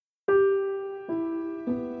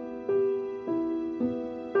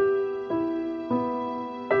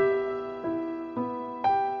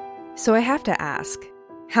So I have to ask,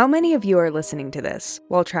 how many of you are listening to this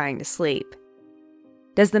while trying to sleep?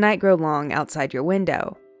 Does the night grow long outside your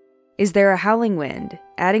window? Is there a howling wind,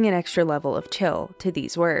 adding an extra level of chill to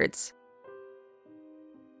these words?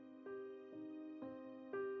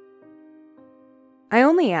 I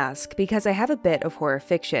only ask because I have a bit of horror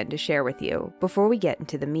fiction to share with you before we get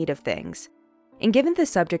into the meat of things. And given the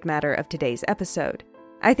subject matter of today's episode,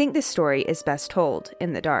 I think this story is best told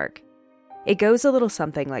in the dark. It goes a little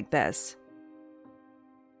something like this.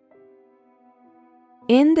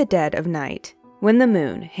 In the dead of night, when the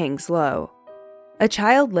moon hangs low, a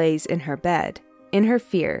child lays in her bed, and her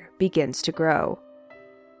fear begins to grow.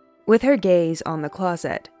 With her gaze on the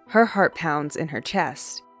closet, her heart pounds in her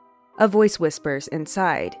chest. A voice whispers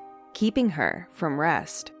inside, keeping her from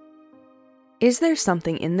rest. Is there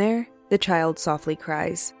something in there? The child softly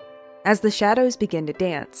cries, as the shadows begin to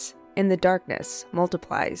dance, and the darkness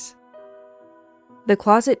multiplies. The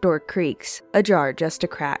closet door creaks, ajar just a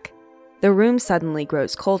crack. The room suddenly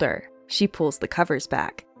grows colder. She pulls the covers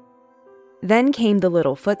back. Then came the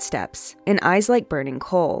little footsteps, and eyes like burning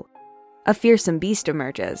coal. A fearsome beast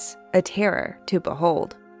emerges, a terror to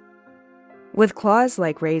behold. With claws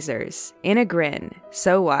like razors, and a grin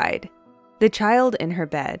so wide, the child in her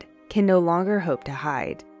bed can no longer hope to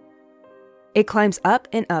hide. It climbs up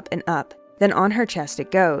and up and up, then on her chest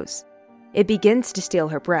it goes. It begins to steal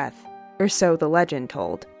her breath, or so the legend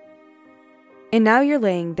told. And now you're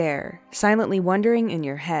laying there, silently wondering in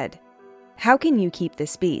your head, how can you keep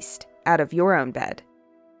this beast out of your own bed?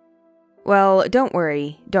 Well, don't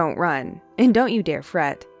worry, don't run, and don't you dare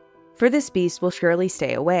fret, for this beast will surely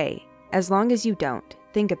stay away, as long as you don't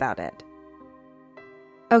think about it.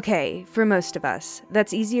 Okay, for most of us,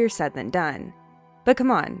 that's easier said than done. But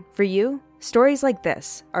come on, for you, stories like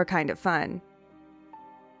this are kind of fun.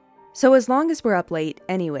 So as long as we're up late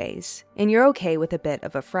anyways, and you're okay with a bit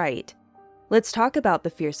of a fright, let's talk about the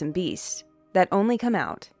fearsome beasts that only come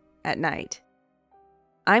out at night.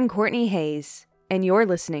 I'm Courtney Hayes, and you're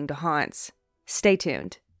listening to Haunts. Stay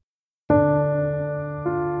tuned.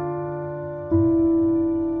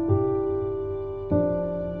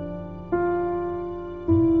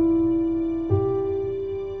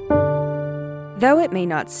 Though it may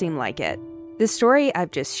not seem like it, the story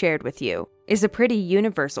I've just shared with you is a pretty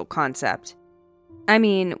universal concept. I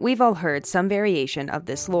mean, we've all heard some variation of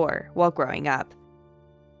this lore while growing up.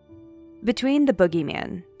 Between the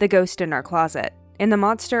boogeyman, the ghost in our closet, and the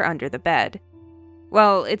monster under the bed,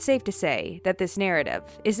 well, it's safe to say that this narrative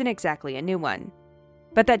isn't exactly a new one.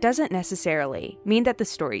 But that doesn't necessarily mean that the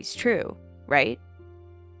story's true, right?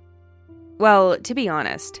 Well, to be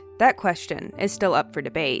honest, that question is still up for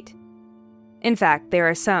debate. In fact, there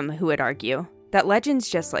are some who would argue that legends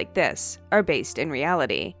just like this are based in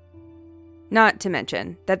reality. Not to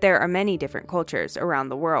mention that there are many different cultures around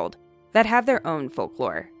the world that have their own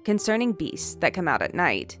folklore concerning beasts that come out at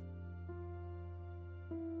night.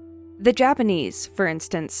 The Japanese, for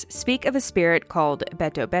instance, speak of a spirit called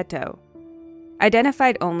Beto Beto.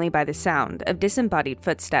 Identified only by the sound of disembodied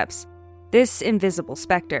footsteps, this invisible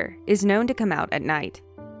specter is known to come out at night.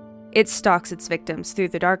 It stalks its victims through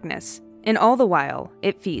the darkness, and all the while,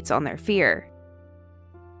 it feeds on their fear.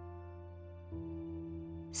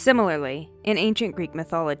 Similarly, in ancient Greek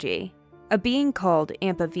mythology, a being called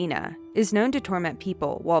Ampavina is known to torment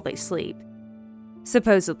people while they sleep.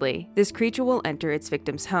 Supposedly, this creature will enter its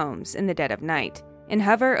victims' homes in the dead of night and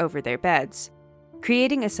hover over their beds,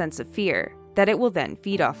 creating a sense of fear that it will then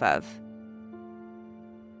feed off of.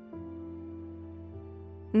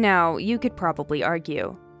 Now, you could probably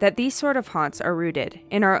argue that these sort of haunts are rooted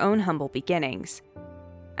in our own humble beginnings.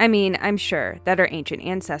 I mean, I'm sure that our ancient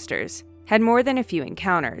ancestors had more than a few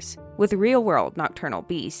encounters with real-world nocturnal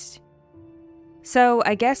beasts. So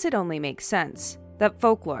I guess it only makes sense that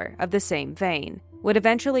folklore of the same vein would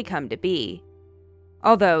eventually come to be.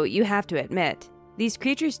 Although, you have to admit, these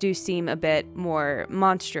creatures do seem a bit more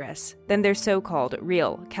monstrous than their so-called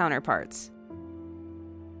real counterparts.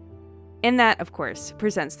 And that, of course,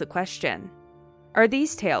 presents the question, are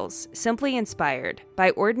these tales simply inspired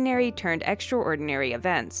by ordinary turned extraordinary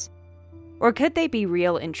events? Or could they be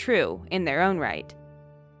real and true in their own right?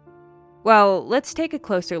 Well, let's take a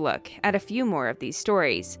closer look at a few more of these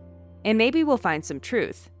stories, and maybe we'll find some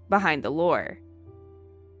truth behind the lore.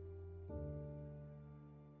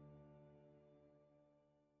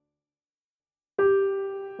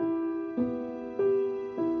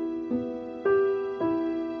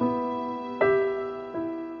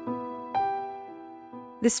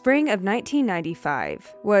 The spring of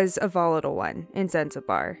 1995 was a volatile one in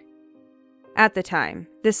Zanzibar. At the time,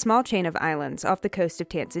 this small chain of islands off the coast of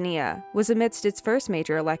Tanzania was amidst its first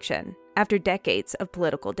major election after decades of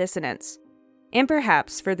political dissonance. And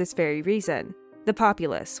perhaps for this very reason, the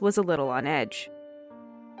populace was a little on edge.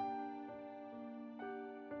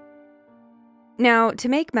 Now, to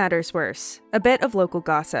make matters worse, a bit of local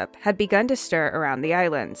gossip had begun to stir around the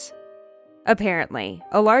islands. Apparently,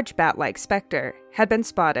 a large bat-like specter had been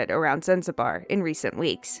spotted around Zanzibar in recent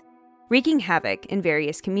weeks, wreaking havoc in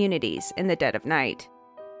various communities in the dead of night.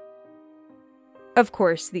 Of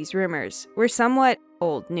course, these rumors were somewhat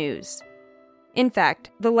old news. In fact,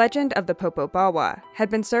 the legend of the Popo Bawa had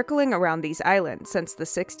been circling around these islands since the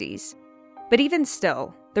 60s. But even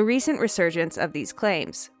still, the recent resurgence of these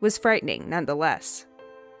claims was frightening nonetheless.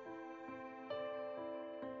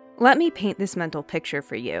 Let me paint this mental picture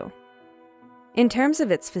for you. In terms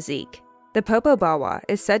of its physique, the Popo Bawa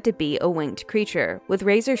is said to be a winged creature with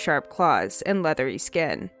razor-sharp claws and leathery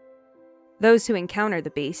skin. Those who encounter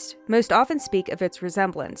the beast most often speak of its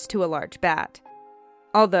resemblance to a large bat,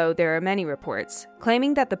 although there are many reports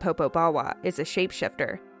claiming that the Popo Bawa is a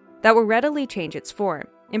shapeshifter that will readily change its form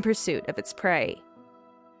in pursuit of its prey.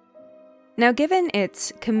 Now, given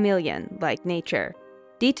its chameleon-like nature,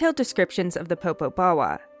 detailed descriptions of the Popo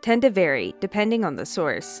Bawa tend to vary depending on the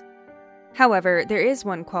source. However, there is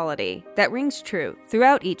one quality that rings true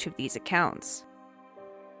throughout each of these accounts.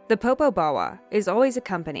 The Popo Bawa is always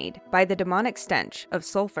accompanied by the demonic stench of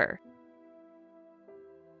sulfur.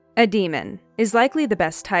 A demon is likely the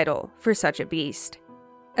best title for such a beast,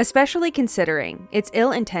 especially considering its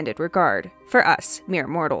ill-intended regard for us mere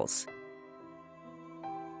mortals.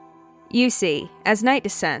 You see, as night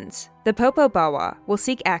descends, the Popo Bawa will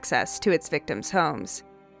seek access to its victims' homes,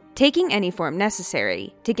 taking any form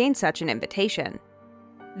necessary to gain such an invitation.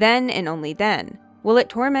 Then and only then will it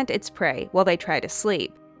torment its prey while they try to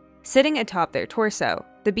sleep. Sitting atop their torso,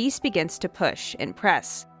 the beast begins to push and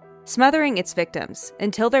press, smothering its victims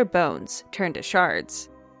until their bones turn to shards.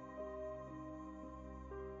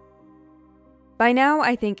 By now,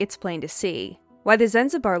 I think it's plain to see why the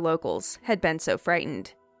Zanzibar locals had been so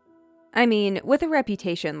frightened. I mean, with a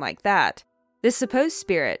reputation like that, this supposed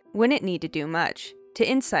spirit wouldn't need to do much to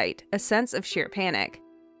incite a sense of sheer panic.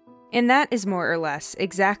 And that is more or less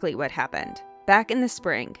exactly what happened back in the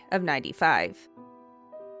spring of '95.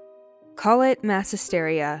 Call it mass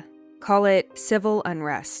hysteria, call it civil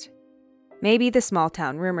unrest. Maybe the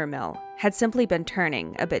small-town rumor mill had simply been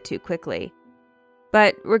turning a bit too quickly.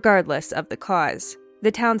 But regardless of the cause,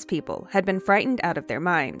 the townspeople had been frightened out of their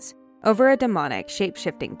minds over a demonic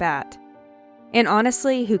shape-shifting bat. And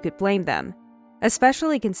honestly, who could blame them?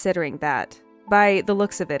 Especially considering that, by the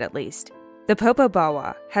looks of it at least, the Popo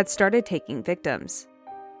Bawa had started taking victims.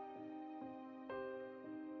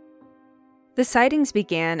 The sightings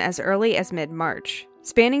began as early as mid-March,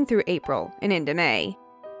 spanning through April and into May.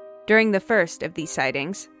 During the first of these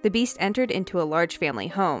sightings, the beast entered into a large family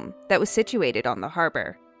home that was situated on the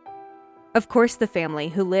harbor. Of course, the family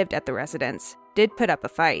who lived at the residence did put up a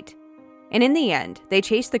fight, and in the end, they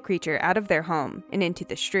chased the creature out of their home and into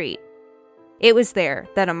the street. It was there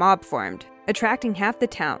that a mob formed, attracting half the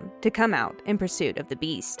town to come out in pursuit of the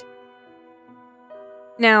beast.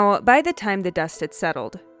 Now, by the time the dust had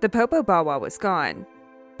settled, the Popo Bawa was gone,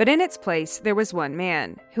 but in its place there was one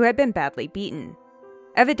man who had been badly beaten,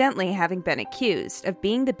 evidently having been accused of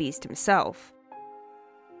being the beast himself.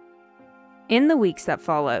 In the weeks that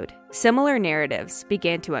followed, similar narratives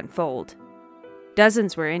began to unfold.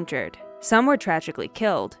 Dozens were injured, some were tragically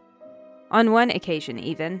killed. On one occasion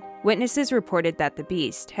even, witnesses reported that the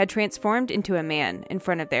beast had transformed into a man in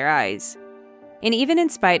front of their eyes. And even in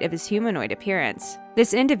spite of his humanoid appearance,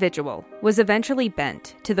 this individual was eventually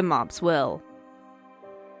bent to the mob's will.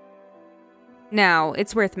 Now,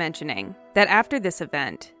 it's worth mentioning that after this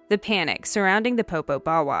event, the panic surrounding the Popo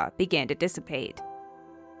Bawa began to dissipate.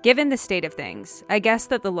 Given the state of things, I guess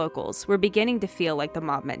that the locals were beginning to feel like the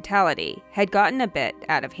mob mentality had gotten a bit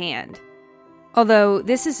out of hand. Although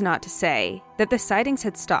this is not to say that the sightings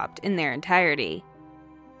had stopped in their entirety.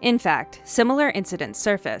 In fact, similar incidents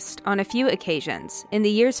surfaced on a few occasions in the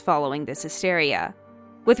years following this hysteria,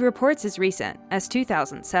 with reports as recent as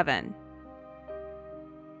 2007.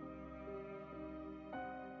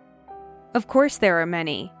 Of course, there are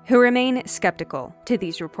many who remain skeptical to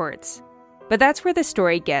these reports, but that's where the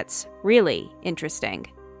story gets really interesting.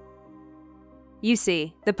 You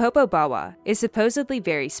see, the Popo Bawa is supposedly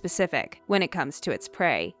very specific when it comes to its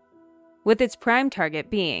prey, with its prime target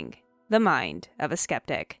being the mind of a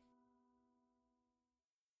skeptic.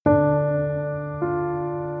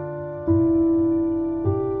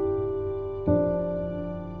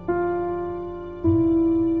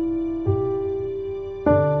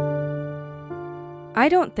 I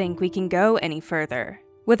don't think we can go any further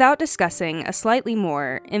without discussing a slightly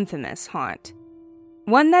more infamous haunt,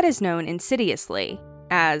 one that is known insidiously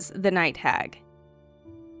as the Night Hag.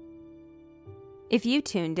 If you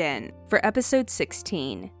tuned in for episode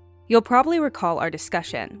 16, you'll probably recall our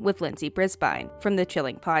discussion with Lindsay Brisbine from the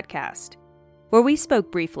Chilling Podcast, where we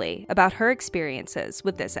spoke briefly about her experiences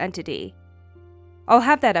with this entity. I'll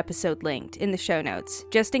have that episode linked in the show notes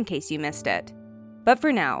just in case you missed it. But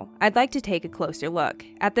for now, I'd like to take a closer look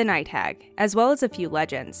at the Night Hag, as well as a few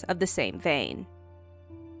legends of the same vein.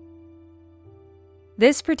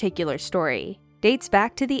 This particular story dates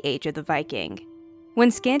back to the age of the Viking,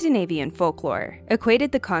 when Scandinavian folklore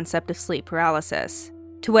equated the concept of sleep paralysis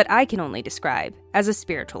to what I can only describe as a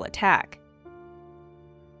spiritual attack.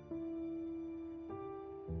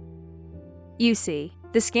 You see,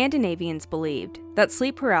 the Scandinavians believed that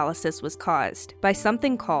sleep paralysis was caused by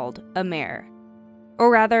something called a mare, or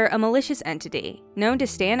rather a malicious entity known to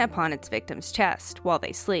stand upon its victim's chest while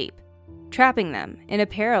they sleep, trapping them in a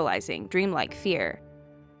paralyzing dreamlike fear,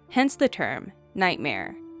 hence the term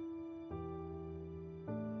nightmare.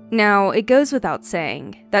 Now, it goes without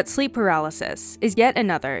saying that sleep paralysis is yet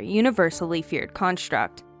another universally feared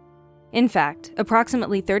construct. In fact,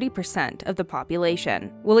 approximately 30% of the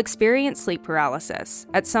population will experience sleep paralysis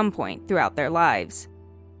at some point throughout their lives,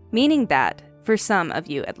 meaning that, for some of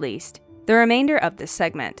you at least, the remainder of this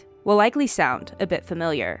segment will likely sound a bit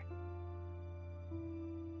familiar.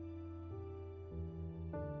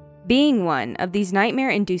 Being one of these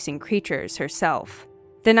nightmare-inducing creatures herself,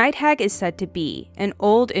 the Night Hag is said to be an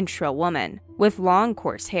old and shrill woman with long,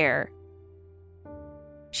 coarse hair.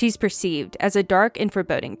 She's perceived as a dark and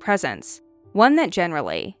foreboding presence, one that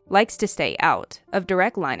generally likes to stay out of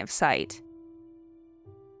direct line of sight.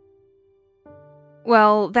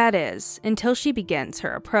 Well, that is, until she begins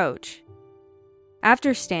her approach.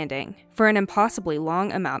 After standing for an impossibly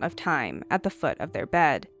long amount of time at the foot of their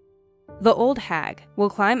bed, the old hag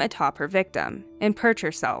will climb atop her victim and perch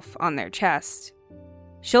herself on their chest.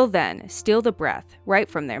 She'll then steal the breath right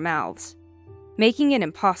from their mouths, making it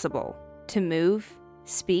impossible to move,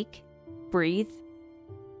 speak, breathe.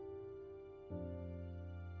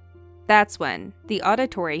 That's when the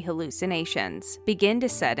auditory hallucinations begin to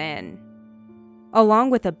set in.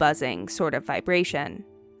 Along with a buzzing sort of vibration,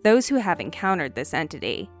 those who have encountered this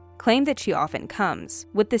entity claim that she often comes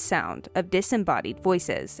with the sound of disembodied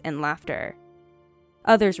voices and laughter.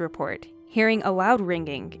 Others report hearing a loud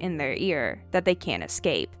ringing in their ear that they can't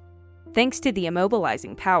escape, thanks to the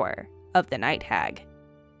immobilizing power of the Night Hag.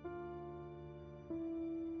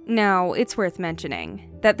 Now, it's worth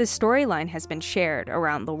mentioning that this storyline has been shared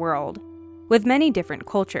around the world, with many different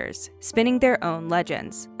cultures spinning their own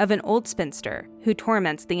legends of an old spinster who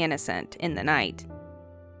torments the innocent in the night.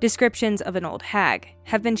 Descriptions of an old hag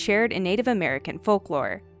have been shared in Native American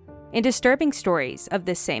folklore, and disturbing stories of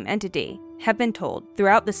this same entity have been told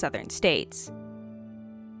throughout the southern states.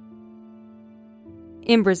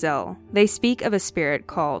 In Brazil, they speak of a spirit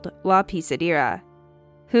called La Pisadira,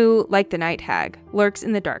 who, like the Night Hag, lurks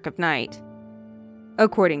in the dark of night.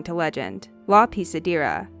 According to legend, La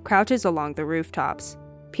Pisadira crouches along the rooftops,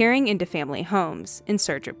 peering into family homes in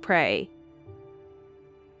search of prey.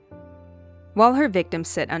 While her victims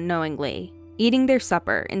sit unknowingly, eating their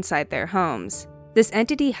supper inside their homes, this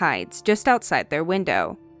entity hides just outside their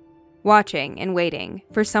window, watching and waiting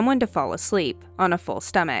for someone to fall asleep on a full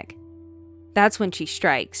stomach. That's when she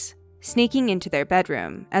strikes, sneaking into their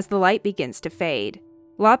bedroom as the light begins to fade.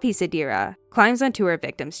 La Pisadira climbs onto her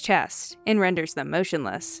victim's chest and renders them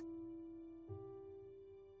motionless.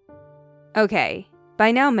 Okay,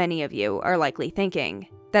 by now many of you are likely thinking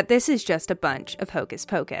that this is just a bunch of hocus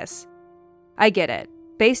pocus. I get it.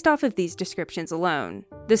 Based off of these descriptions alone,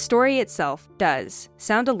 the story itself does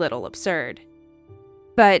sound a little absurd.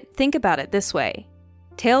 But think about it this way.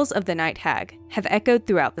 Tales of the Night Hag have echoed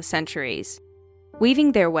throughout the centuries,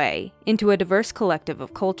 weaving their way into a diverse collective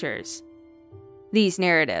of cultures. These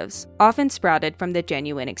narratives often sprouted from the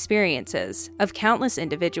genuine experiences of countless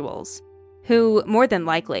individuals who, more than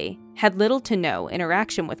likely, had little to no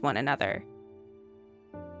interaction with one another.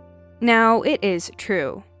 Now, it is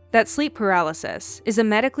true that sleep paralysis is a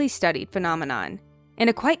medically studied phenomenon, and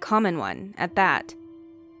a quite common one at that.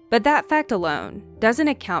 But that fact alone doesn't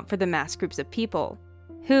account for the mass groups of people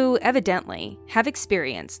who, evidently, have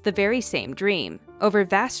experienced the very same dream over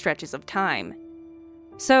vast stretches of time.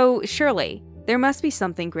 So, surely, there must be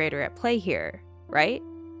something greater at play here, right?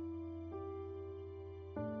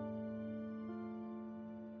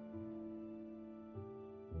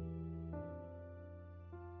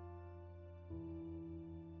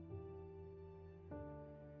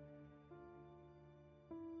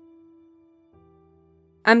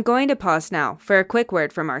 I'm going to pause now for a quick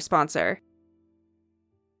word from our sponsor.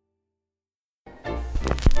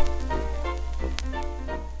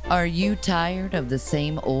 Are you tired of the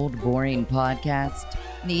same old boring podcast?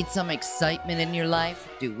 Need some excitement in your life?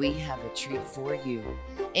 Do we have a treat for you?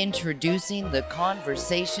 Introducing the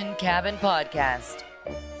Conversation Cabin Podcast.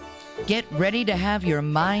 Get ready to have your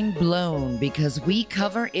mind blown because we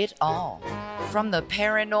cover it all. From the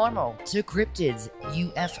paranormal to cryptids,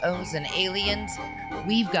 UFOs, and aliens,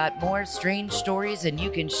 we've got more strange stories than you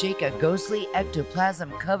can shake a ghostly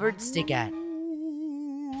ectoplasm-covered stick at.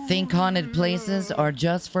 Think haunted places are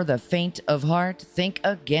just for the faint of heart? Think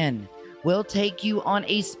again. We'll take you on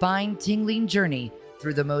a spine-tingling journey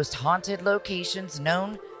through the most haunted locations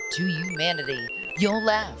known to humanity. You'll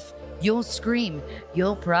laugh, you'll scream,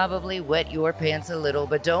 you'll probably wet your pants a little,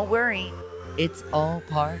 but don't worry, it's all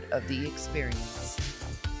part of the experience.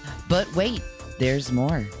 But wait, there's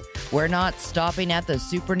more. We're not stopping at the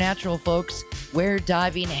supernatural, folks. We're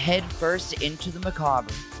diving headfirst into the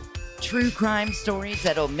macabre. True crime stories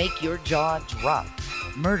that'll make your jaw drop.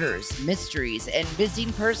 Murders, mysteries, and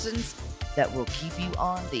missing persons that will keep you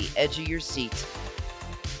on the edge of your seat.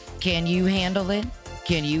 Can you handle it?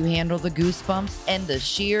 Can you handle the goosebumps and the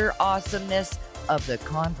sheer awesomeness of the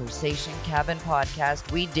Conversation Cabin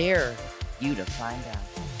Podcast? We dare you to find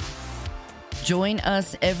out. Join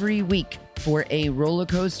us every week for a roller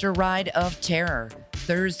coaster ride of terror.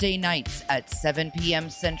 Thursday nights at 7 p.m.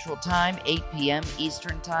 Central Time, 8 p.m.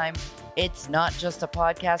 Eastern Time. It's not just a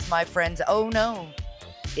podcast, my friends. Oh no,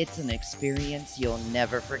 it's an experience you'll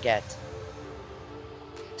never forget.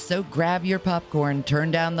 So grab your popcorn, turn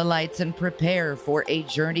down the lights, and prepare for a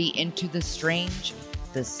journey into the strange,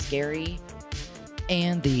 the scary,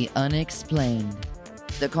 and the unexplained.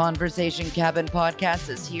 The Conversation Cabin Podcast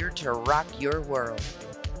is here to rock your world.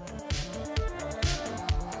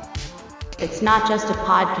 It's not just a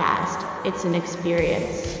podcast, it's an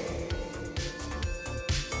experience.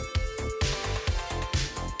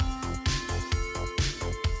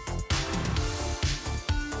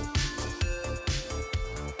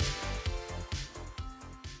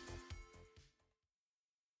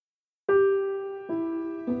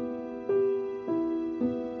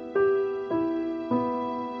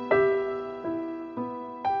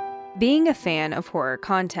 Being a fan of horror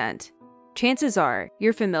content, chances are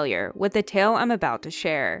you're familiar with the tale I'm about to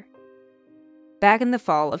share. Back in the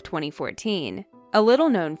fall of 2014, a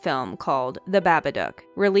little-known film called The Babadook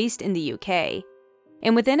released in the UK,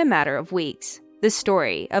 and within a matter of weeks, the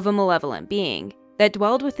story of a malevolent being that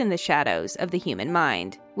dwelled within the shadows of the human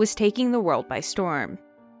mind was taking the world by storm.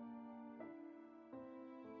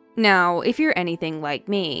 Now, if you're anything like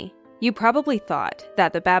me, you probably thought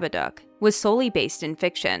that The Babadook was solely based in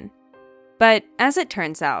fiction. But as it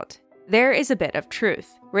turns out, there is a bit of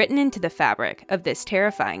truth written into the fabric of this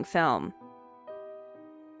terrifying film.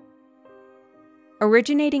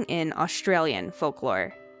 Originating in Australian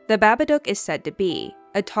folklore, the Babadook is said to be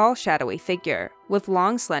a tall, shadowy figure with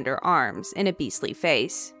long, slender arms and a beastly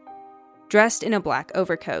face. Dressed in a black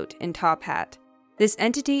overcoat and top hat, this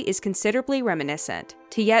entity is considerably reminiscent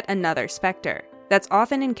to yet another specter that's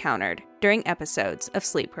often encountered during episodes of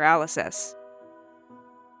sleep paralysis.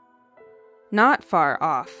 Not far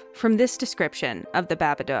off from this description of the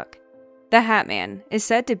Babadook, the Hat Man is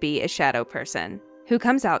said to be a shadow person who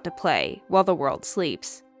comes out to play while the world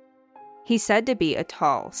sleeps. He's said to be a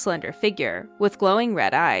tall, slender figure with glowing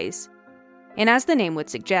red eyes, and as the name would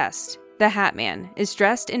suggest, the Hat Man is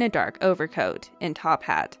dressed in a dark overcoat and top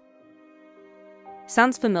hat.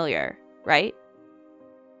 Sounds familiar, right?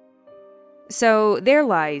 So there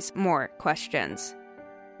lies more questions.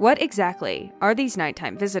 What exactly are these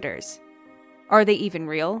nighttime visitors? Are they even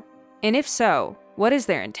real? And if so, what is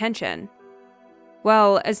their intention?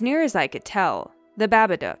 Well, as near as I could tell, the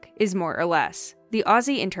Babadook is more or less the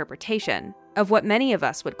Aussie interpretation of what many of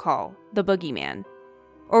us would call the boogeyman,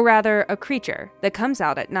 or rather a creature that comes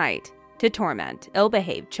out at night to torment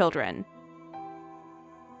ill-behaved children.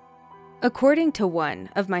 According to one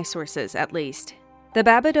of my sources at least, the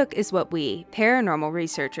Babadook is what we paranormal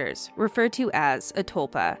researchers refer to as a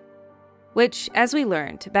tulpa, which, as we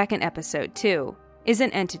learned back in episode 2, is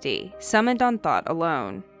an entity summoned on thought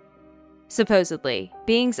alone. Supposedly,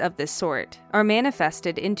 beings of this sort are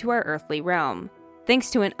manifested into our earthly realm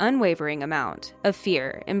thanks to an unwavering amount of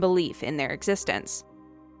fear and belief in their existence.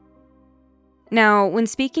 Now, when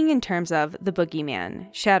speaking in terms of the boogeyman,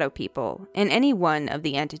 shadow people, and any one of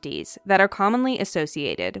the entities that are commonly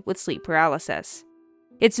associated with sleep paralysis,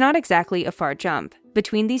 it's not exactly a far jump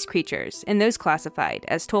between these creatures and those classified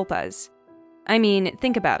as tulpas. I mean,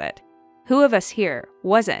 think about it. Who of us here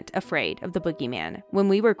wasn't afraid of the boogeyman when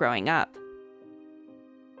we were growing up?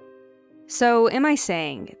 So, am I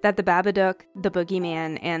saying that the Babadook, the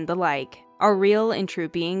Boogeyman, and the like are real and true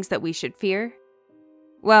beings that we should fear?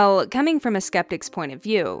 Well, coming from a skeptic's point of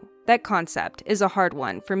view, that concept is a hard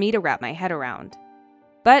one for me to wrap my head around.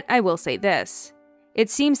 But I will say this. It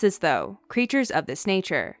seems as though creatures of this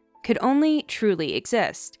nature could only truly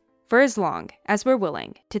exist for as long as we're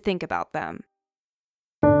willing to think about them.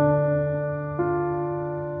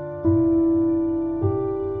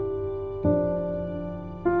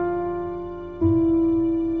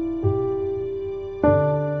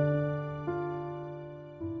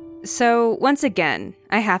 So, once again,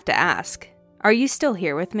 I have to ask, are you still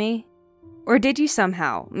here with me? Or did you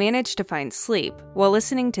somehow manage to find sleep while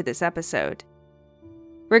listening to this episode?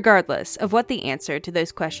 Regardless of what the answer to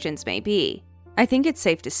those questions may be, I think it's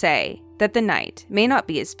safe to say that the night may not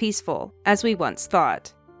be as peaceful as we once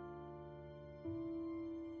thought.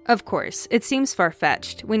 Of course, it seems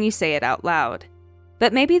far-fetched when you say it out loud,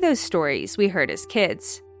 but maybe those stories we heard as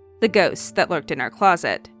kids, the ghosts that lurked in our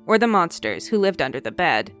closet, or the monsters who lived under the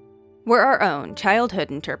bed, were our own childhood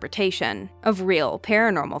interpretation of real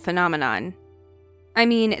paranormal phenomenon. I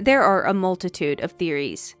mean, there are a multitude of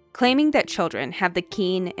theories claiming that children have the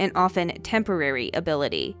keen and often temporary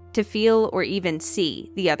ability to feel or even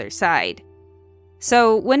see the other side.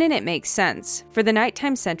 So, wouldn't it make sense for the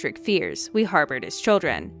nighttime-centric fears we harbored as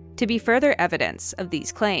children to be further evidence of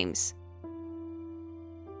these claims?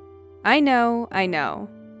 I know.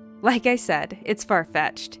 Like I said, it's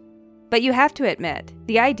far-fetched. But you have to admit,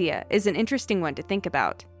 the idea is an interesting one to think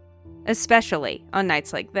about, especially on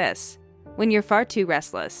nights like this, when you're far too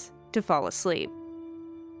restless to fall asleep.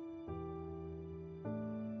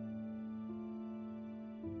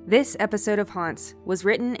 This episode of Haunts was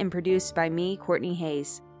written and produced by me, Courtney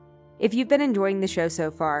Hayes. If you've been enjoying the show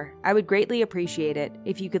so far, I would greatly appreciate it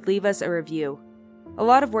if you could leave us a review. A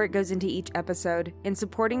lot of work goes into each episode, and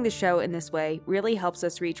supporting the show in this way really helps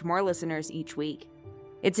us reach more listeners each week.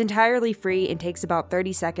 It's entirely free and takes about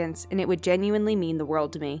 30 seconds, and it would genuinely mean the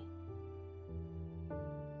world to me.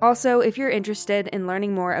 Also, if you're interested in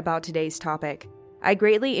learning more about today's topic, I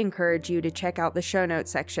greatly encourage you to check out the show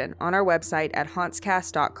notes section on our website at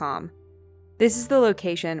hauntscast.com. This is the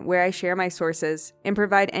location where I share my sources and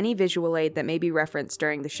provide any visual aid that may be referenced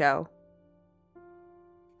during the show.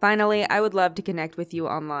 Finally, I would love to connect with you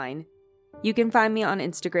online. You can find me on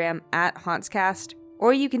Instagram at hauntscast,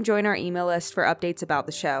 or you can join our email list for updates about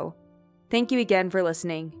the show. Thank you again for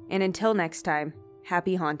listening, and until next time,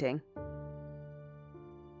 happy haunting.